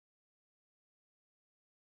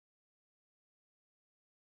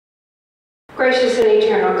Gracious and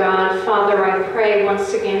eternal God, Father, I pray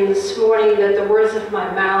once again this morning that the words of my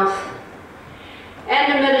mouth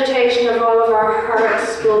and the meditation of all of our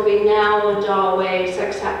hearts will be now and always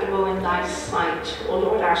acceptable in thy sight, O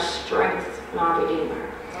Lord, our strength and our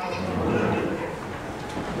Redeemer.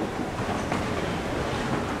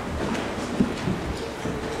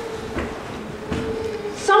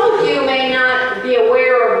 Some of you may not be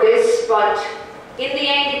aware of this, but in the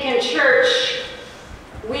Anglican Church,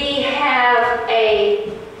 we have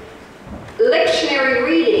a lectionary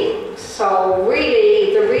reading. So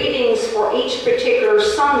really, the readings for each particular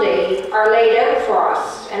Sunday are laid out for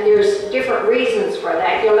us, and there's different reasons for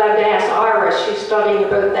that. You'll have to ask Iris. She's studying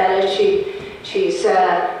about that as she's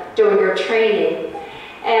doing her training.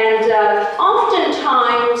 And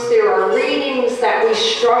oftentimes there are readings that we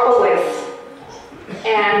struggle with.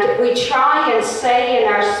 And we try and say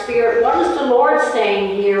in our spirit, what is the Lord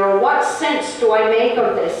saying here? Or what sense do I make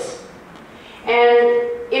of this? And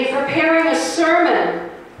in preparing a sermon,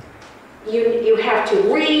 you have to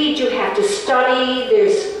read, you have to study,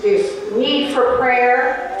 there's need for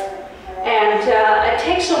prayer. And it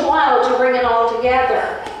takes a while to bring it all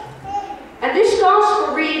together. And this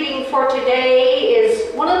gospel reading for today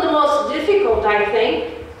is one of the most difficult, I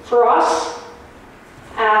think, for us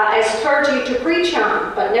as clergy to preach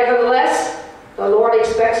on, but nevertheless, the Lord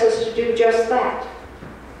expects us to do just that.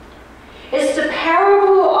 It's the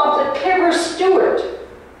parable of the clever steward.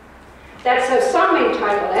 That's how some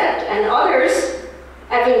entitle it, and others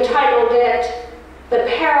have entitled it the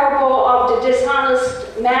parable of the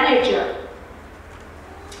dishonest manager.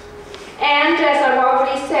 And as I've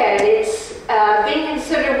already said, it's being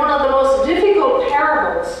considered one of the most difficult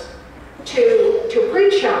parables to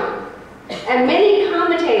preach on. And many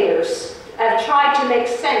commentators have tried to make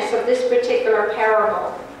sense of this particular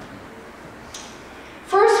parable.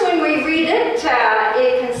 First, when we read it,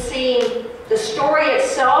 it can seem, the story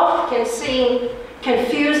itself can seem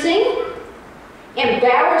confusing,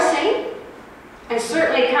 embarrassing, and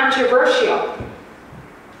certainly controversial.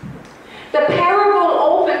 The parable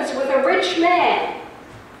opens with a rich man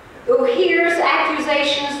who hears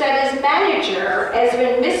accusations that his manager has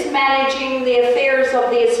been mismanaging the affairs of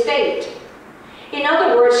the estate. In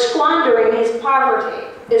other words, squandering his property.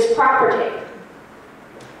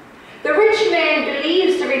 The rich man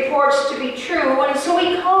believes the reports to be true, and so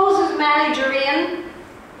he calls his manager in,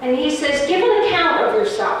 and he says, give an account of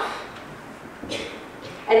yourself.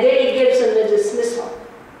 And then he gives him the dismissal.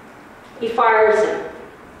 He fires him.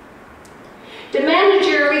 The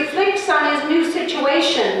manager reflects on his new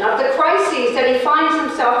situation, of the crises that he finds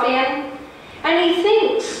himself in, and he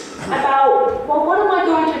thinks about, well, what am I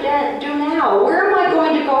going to do now? Where am I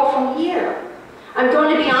going to go from here? I'm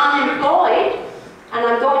going to be unemployed, and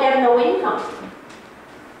I'm going to have no income.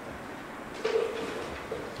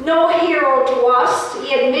 No hero to us.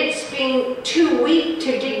 He admits being too weak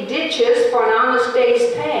to dig ditches for an honest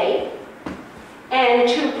day's pay, and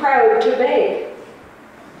too proud to beg.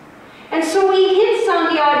 And so he hits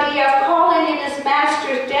on the idea of calling in his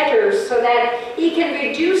master's debtors so that he can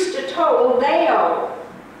reduce the total they owe.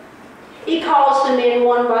 He calls them in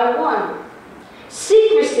one by one.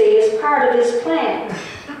 Secrecy is part of his plan.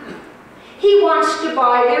 He wants to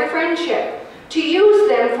buy their friendship, to use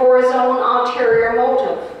them for his own ulterior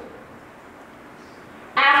motive.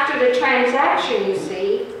 After the transaction, you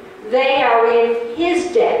see, they are in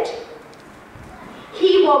his debt.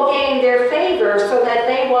 He will gain their favor so that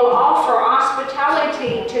they will offer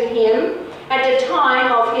hospitality to him at the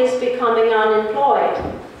time of his becoming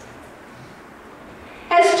unemployed.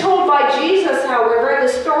 As told by Jesus, however, the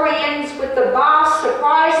story ends with the boss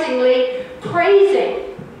surprisingly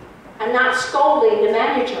praising and not scolding the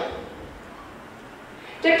manager.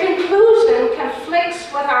 The conclusion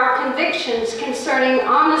conflicts with our convictions concerning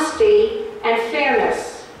honesty and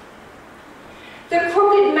fairness. The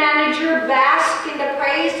crooked manager basks in the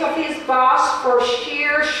praise of his boss for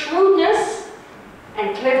sheer shrewdness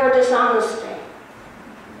and clever dishonesty.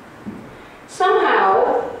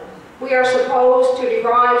 Somehow, we are supposed to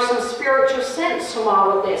derive some spiritual sense from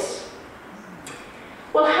all of this.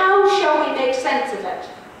 Well, how shall we make sense of it?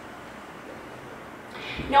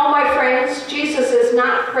 No, my friends, Jesus is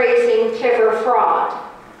not praising clever fraud.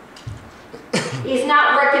 He's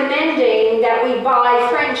not recommending that we buy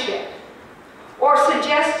friendship or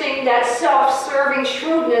suggesting that self-serving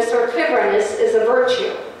shrewdness or cleverness is a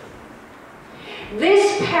virtue.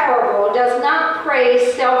 This parable does not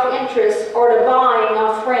praise self-interest or the buying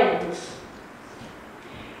of friends.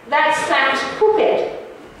 That sounds crooked,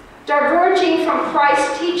 diverging from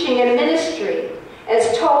Christ's teaching and ministry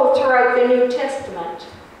as told throughout the New Testament.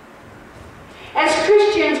 As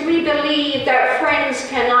Christians, we believe that friends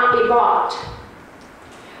cannot be bought.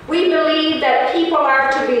 We believe that people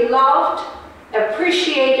are to be loved,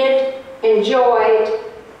 appreciated, enjoyed,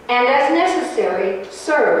 and as necessary,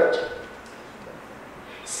 served.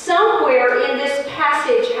 Somewhere in this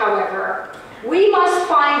passage, however, we must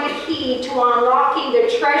find the key to unlocking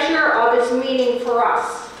the treasure of its meaning for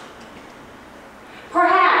us.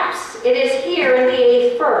 Perhaps it is here in the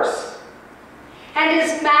 8th verse. And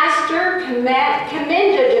his master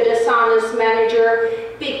commended the dishonest manager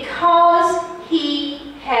because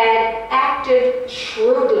he had acted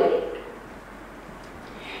shrewdly.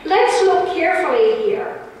 Let's look carefully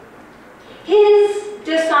here. His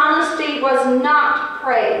dishonesty was not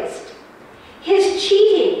praised. His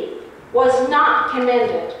cheating was not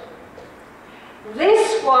commended.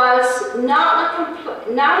 This was not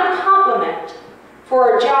a compliment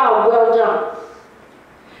for a job well done.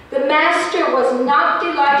 The master was not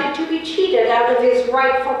delighted to be cheated out of his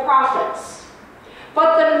rightful profits.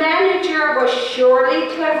 But the manager was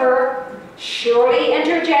surely clever, surely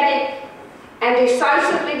energetic, and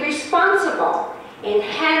decisively responsible in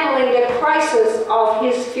handling the crisis of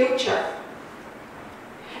his future.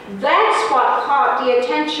 That's what caught the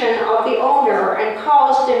attention of the owner and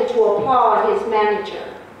caused him to applaud his manager.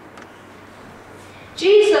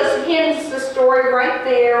 Jesus hints the story right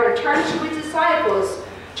there and turns to his disciples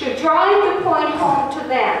to drive the point home to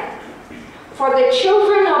them. For the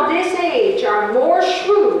children of this age are more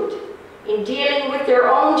shrewd in dealing with their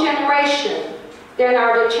own generation than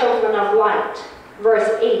are the children of light. Verse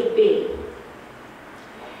 8b.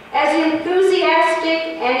 As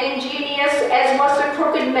enthusiastic and ingenious as was the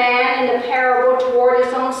crooked man in the parable toward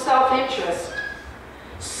his own self-interest,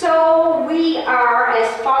 so we are,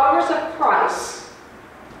 as followers of Christ,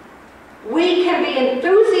 we can be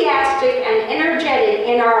enthusiastic and energetic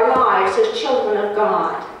in our lives as children of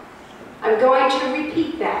God. I'm going to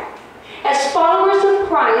repeat that. As followers of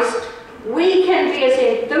Christ, we can be as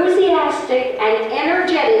enthusiastic and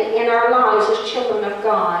energetic in our lives as children of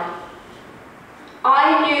God.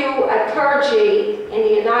 I knew a clergy in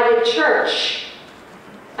the United Church.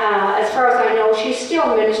 As far as I know, she's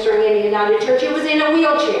still ministering in the United Church. She was in a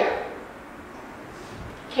wheelchair.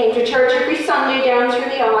 Came to church every Sunday down through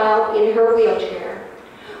the aisle in her wheelchair.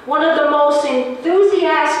 One of the most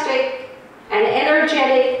enthusiastic and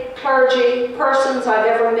energetic clergy persons I've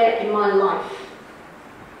ever met in my life.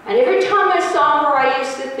 And every time I saw her, I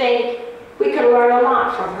used to think we could learn a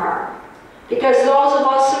lot from her. Because those of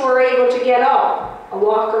us who are able to get up and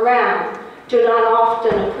walk around do not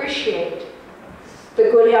often appreciate the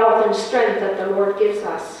good health and strength that the Lord gives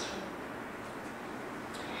us.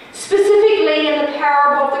 Specifically in the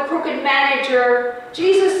parable of the crooked manager,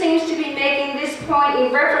 Jesus seems to be making this point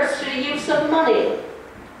in reference to the use of money,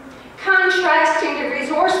 contrasting the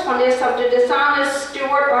resourcefulness of the dishonest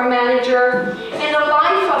steward or manager in a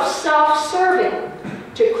life of self-serving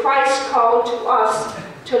to Christ's call to us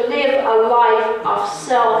to live a life of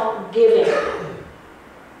self-giving.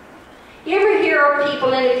 You ever hear of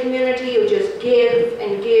people in the community who just give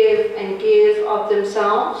and give and give of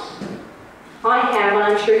themselves? I have, and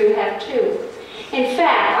I'm sure you have too. In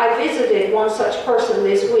fact, I visited one such person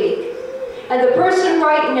this week, and the person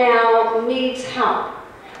right now needs help,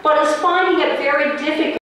 but is finding it very difficult